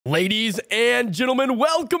Ladies and gentlemen,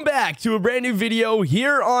 welcome back to a brand new video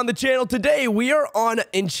here on the channel. Today, we are on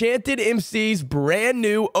EnchantedMC's brand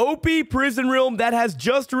new OP Prison Realm that has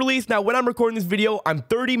just released. Now, when I'm recording this video, I'm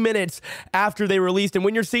 30 minutes after they released, and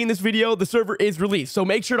when you're seeing this video, the server is released. So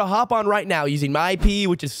make sure to hop on right now using my IP,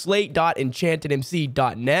 which is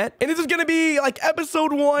slate.enchantedmc.net. And this is going to be like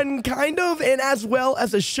episode 1, kind of, and as well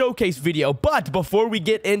as a showcase video. But before we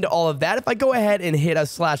get into all of that, if I go ahead and hit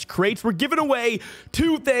 /crates, we're giving away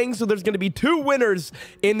 2 things. So there's going to be 2 winners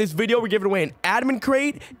in this video. We're giving away an admin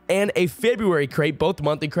crate and a February crate, both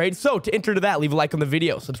monthly crates. So to enter to that, leave a like on the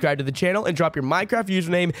video, subscribe to the channel, and drop your Minecraft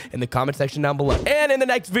username in the comment section down below. And in the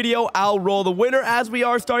next video, I'll roll the winner as we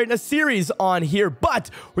are starting a series on here. But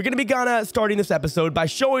we're going to be starting this episode by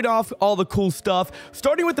showing off all the cool stuff,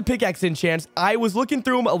 starting with the pickaxe enchants. I was looking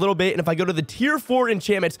through them a little bit, and if I go to the tier 4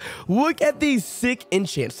 enchantments, look at these sick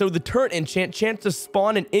enchants. So the turret enchant, chance to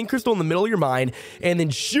spawn an ink crystal in the middle of your mine, and then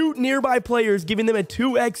shoot nearby players, giving them a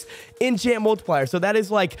 2x enchant multiplier. So that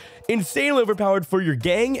is like insanely overpowered for your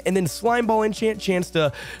gang. And then slime ball enchant, chance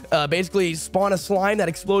to basically spawn a slime that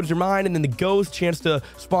explodes your mine, and then the ghost, chance to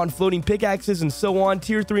spawn floating pickaxes, and so on.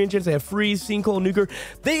 Tier 3 enchants, they have freeze, sinkhole, nuker.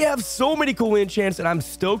 They have so many cool enchants, and I'm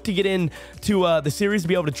stoked to get into the series to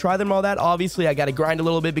be able to try them and all that. Obviously, I got to grind a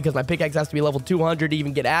little bit because my pickaxe has to be level 200 to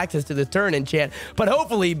even get access to the turn enchant, but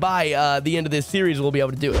hopefully by the end of this series we'll be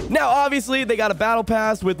able to do it. Now obviously they got a battle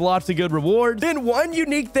pass with lots of good rewards. Then one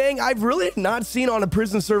unique thing I've really not seen on a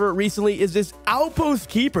prison server recently is this outpost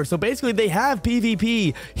keeper. So basically they have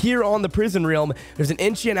PvP here on the prison realm. There's an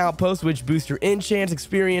enchant outpost which boosts your enchants,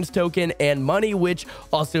 experience token, and money, which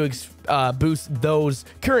also boost those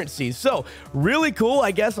currencies. So really cool.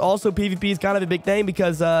 I guess also PvP is kind of a big thing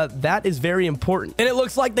because that is very important. And it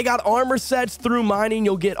looks like they got armor sets through mining.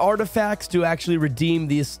 You'll get artifacts to actually redeem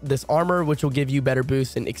this armor, which will give you better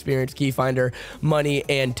boosts in experience, key finder, money,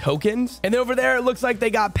 and tokens. And then over there it looks like they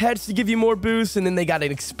got pets to give you more boosts, and then they got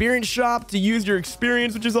an experience shop to use your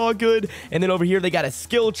experience, which is all good. And then over here they got a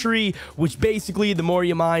skill tree, which basically the more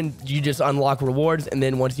you mine, you just unlock rewards. And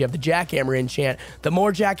then once you have the jackhammer enchant, the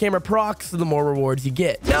more jackhammer procs, the more rewards you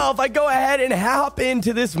get. Now if I go ahead and hop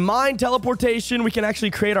into this mine teleportation, we can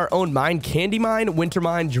actually create our own mine: candy mine, winter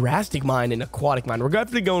mine, Jurassic mine, and aquatic mine. We're going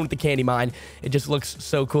to go with the candy mine. It just looks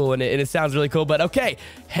so cool, and it sounds really cool. But okay,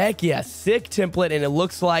 heck yeah, sick template. And it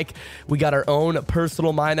looks like we got our own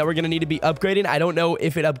personal mine that we're going to need to be upgrading. I don't know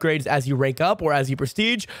if it upgrades as you rank up or as you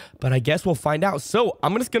prestige, but I guess we'll find out. So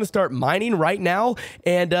I'm just going to start mining right now,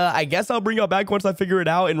 and I guess I'll bring y'all back once I figure it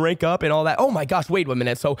out and rank up and all that. Oh my gosh, wait 1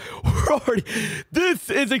 minute. So we're already, this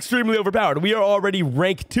is extremely overpowered. We are already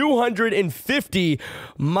rank 250.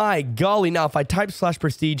 My golly. Now if I type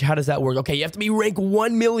 /prestige, how does that work? Okay, you have to be rank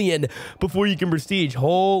 1 million before you can prestige.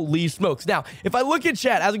 Holy smokes. Now if I look at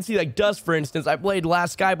chat, as you can see, like Dust, for instance, I played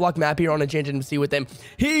last Skyblock map here on EnchantedMC with him.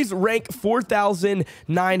 He's rank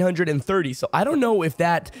 4,930. So I don't know if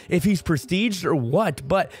he's prestiged or what,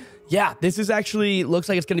 but yeah, this is actually, looks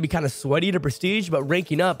like it's going to be kind of sweaty to prestige, but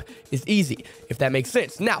ranking up is easy, if that makes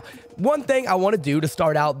sense. Now, one thing I want to do to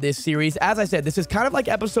start out this series, as I said, this is kind of like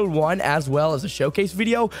episode 1 as well as a showcase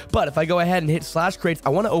video, but if I go ahead and hit /crates, I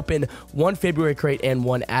want to open 1 February crate and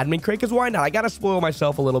 1 admin crate, because why not? I got to spoil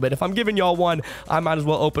myself a little bit. If I'm giving y'all one, I might as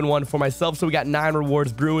well open one for myself. So we got 9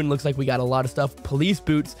 rewards brewing. Looks like we got a lot of stuff. Police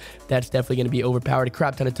boots, that's definitely going to be overpowered. A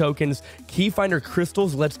crap ton of tokens. Key finder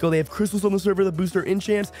crystals, let's go. They have crystals on the server that boost our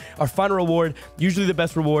enchants. Our final reward, usually the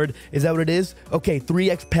best reward, is that what it is? Okay,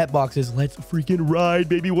 3x pet boxes. Let's freaking ride,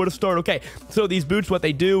 baby. What a start. Okay, so these boots, what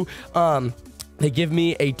they do, they give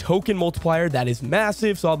me a token multiplier that is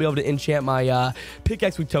massive, so I'll be able to enchant my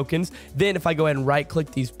pickaxe with tokens. Then if I go ahead and right click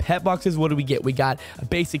these pet boxes, what do we get? We got a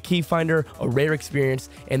basic key finder, a rare experience,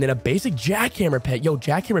 and then a basic jackhammer pet. Yo,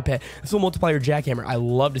 jackhammer pet. This will multiply your jackhammer. I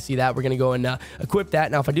love to see that. We're going to go and equip that.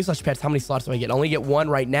 Now if I do /pets, how many slots do I get? I only get 1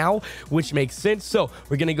 right now, which makes sense. So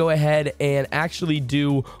we're going to go ahead and actually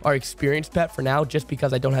do our experience pet for now, just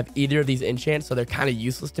because I don't have either of these enchants, so they're kind of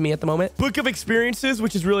useless to me at the moment. Book of experiences,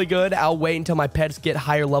 which is really good. I'll wait until my pets get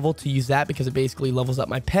higher level to use that, because it basically levels up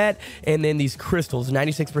my pet. And then these crystals,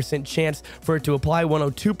 96% chance for it to apply,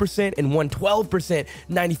 102%, and 112%,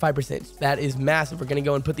 95%. That is massive. We're going to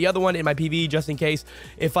go and put the other one in my PV just in case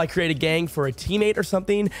if I create a gang for a teammate or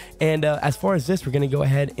something. And as far as this, we're going to go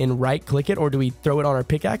ahead and right click it, or do we throw it on our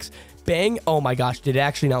pickaxe? Bang. Oh my gosh, did it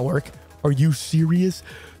actually not work? Are you serious?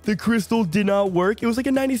 The crystal did not work. It was like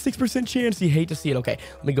a 96% chance. You hate to see it. Okay,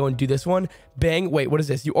 let me go and do this one. Bang. Wait, what is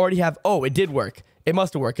this? You already have... Oh, it did work. It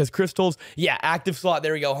must have worked because crystals, yeah, active slot.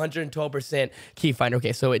 There we go, 112% key finder.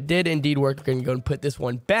 Okay, so it did indeed work. We're going to go and put this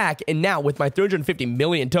one back. And now with my 350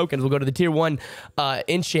 million tokens, we'll go to the tier 1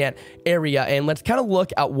 enchant area. And let's kind of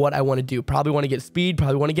look at what I want to do. Probably want to get speed,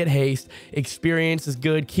 probably want to get haste. Experience is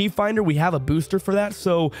good. Key finder, we have a booster for that.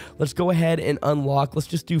 So let's go ahead and unlock. Let's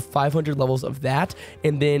just do 500 levels of that.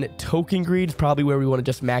 And then token greed is probably where we want to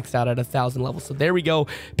just max out at 1,000 levels. So there we go.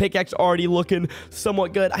 Pickaxe already looking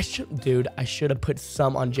somewhat good. I should have put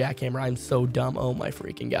some on jackhammer. I'm so dumb. Oh my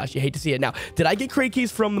freaking gosh. You hate to see it. Now, did I get crate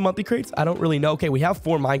keys from the monthly crates? I don't really know. Okay, we have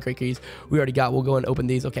 4 mine crate keys. We already got. We'll go and open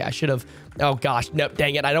these. Okay, I should have. Oh gosh. Nope.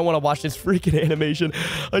 Dang it. I don't want to watch this freaking animation.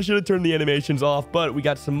 I should have turned the animations off, but we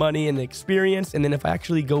got some money and experience. And then if I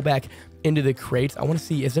actually go back into the crates, I want to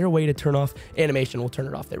see, is there a way to turn off animation? We'll turn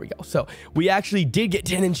it off. There we go. So we actually did get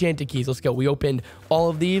 10 enchanted keys. Let's go. We opened all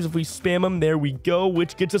of these. If we spam them, there we go,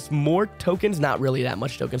 which gets us more tokens. Not really that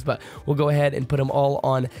much tokens, but we'll go ahead and put them all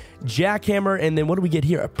on jackhammer. And then what do we get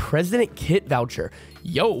here? A president kit voucher.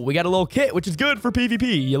 Yo, we got a little kit, which is good for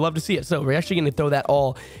PvP. You love to see it. So we're actually going to throw that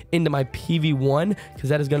all into my PV1 because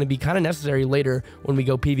that is going to be kind of necessary later when we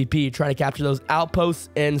go PvP, trying to capture those outposts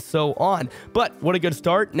and so on. But what a good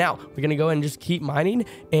start. Now we're going to go ahead and just keep mining,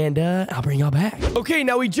 and I'll bring y'all back. Okay,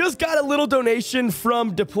 now we just got a little donation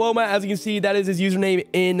from Diploma. As you can see, that is his username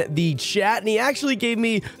in the chat, and he actually gave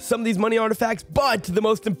me some of these money artifacts, but the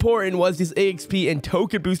most important was this AXP and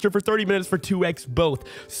token booster for 30 minutes for 2x both.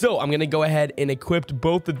 So I'm going to go ahead and equip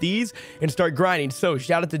both of these and start grinding. So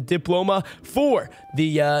shout out to Diploma for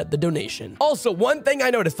the donation. Also, one thing I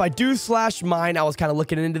noticed, if I do /mine, I was kind of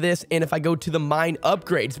looking into this, and if I go to the mine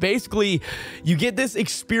upgrades, basically you get this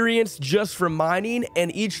experience just from mining,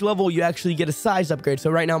 and each level you actually get a size upgrade. So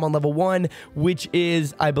right now I'm on level 1, which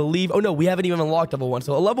is, I believe, oh no, we haven't even unlocked level 1.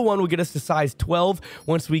 So a level 1 will get us to size 12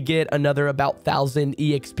 once we get another about 1,000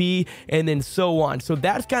 EXP, and then so on. So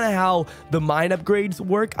that's kind of how the mine upgrades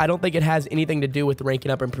work. I don't think it has anything to do with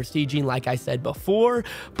ranking up and prestiging, like I said before,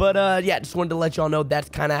 but yeah, just wanted to let y'all know that's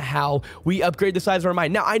kind of how we upgrade the size of our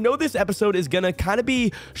mine. Now, I know this episode is gonna kind of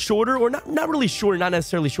be shorter, or not really shorter, not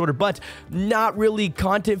necessarily shorter, but not really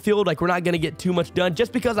content filled. Like, we're not gonna get too much done,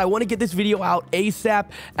 just because I want to get this video out ASAP,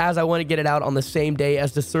 as I want to get it out on the same day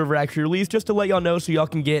as the server actually released, just to let y'all know so y'all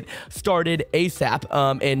can get started ASAP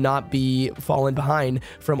and not be falling behind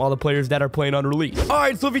from all the players that are playing on release. All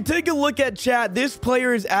right, so if you take a look at chat, this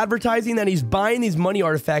player is advertising that he's buying these money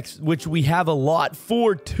artifacts, which we have a lot,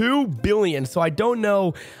 for 2 billion. So I don't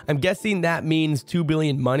know, I'm guessing that means 2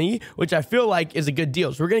 billion money, which I feel like is a good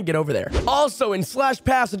deal. So we're gonna get over there. Also, in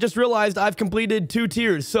 /pass, I just realized I've completed 2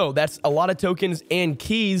 tiers, so that's a lot of tokens and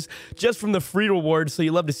keys just from the free rewards. So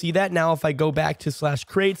you love to see that. Now if I go back to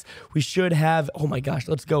 /crates, we should have, oh my gosh,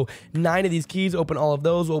 let's go, 9 of these keys. Open all of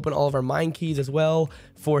those. We'll open all of our mine keys as well.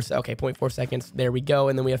 0.4 seconds. There we go.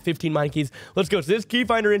 And then we have 15 mine keys. Let's go. So this key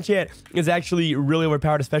finder enchant is actually really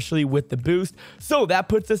overpowered, especially with the boost. So that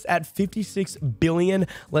puts us at 56 billion.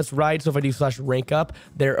 Let's ride. So if I do /rank up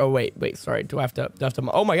there. Oh, wait, sorry. Do I have to,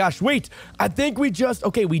 oh my gosh, wait. I think we just,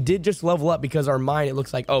 okay, we did just level up because our mine, it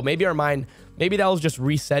looks like, oh, maybe our mine, maybe that was just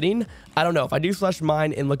resetting. I don't know. If I do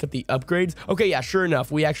 /mine and look at the upgrades. Okay, yeah, sure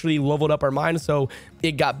enough, we actually leveled up our mine, so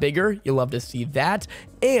it got bigger. You love to see that.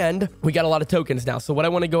 And we got a lot of tokens now. So what I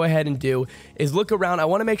want to go ahead and do is look around. I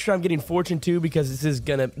want to make sure I'm getting fortune too, because this is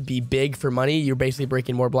going to be big for money. You're basically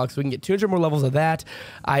breaking more blocks. So we can get 200 more levels of that.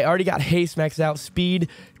 I already got haste maxed out. Speed,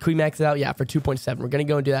 can we max it out? Yeah, for 2.7. We're going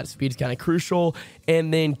to go and do that. Speed is kind of crucial.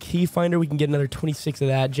 And then key finder, we can get another 26 of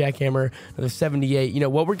that. Jackhammer, another 78. You know,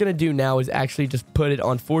 what we're going to do now is actually just put it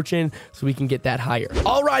on fortune so we can get that higher.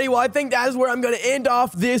 Alrighty, well, I think that is where I'm going to end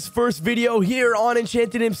off this first video here on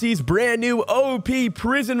EnchantedMC's brand new OP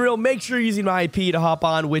prison reel. Make sure you're using my IP to hop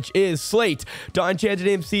on, which is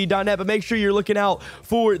slate.enchantedmc.net, but make sure you're looking out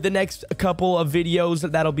for the next couple of videos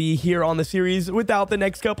that'll be here on the series without the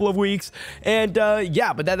next couple of weeks. And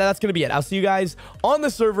yeah, but that's gonna be it. I'll see you guys on the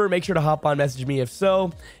server. Make sure to hop on, message me if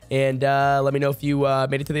so, and let me know if you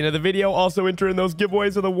made it to the end of the video. Also enter in those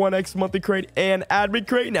giveaways of the 1x monthly crate and admin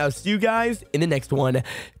crate. Now see you guys in the next one.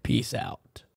 Peace out.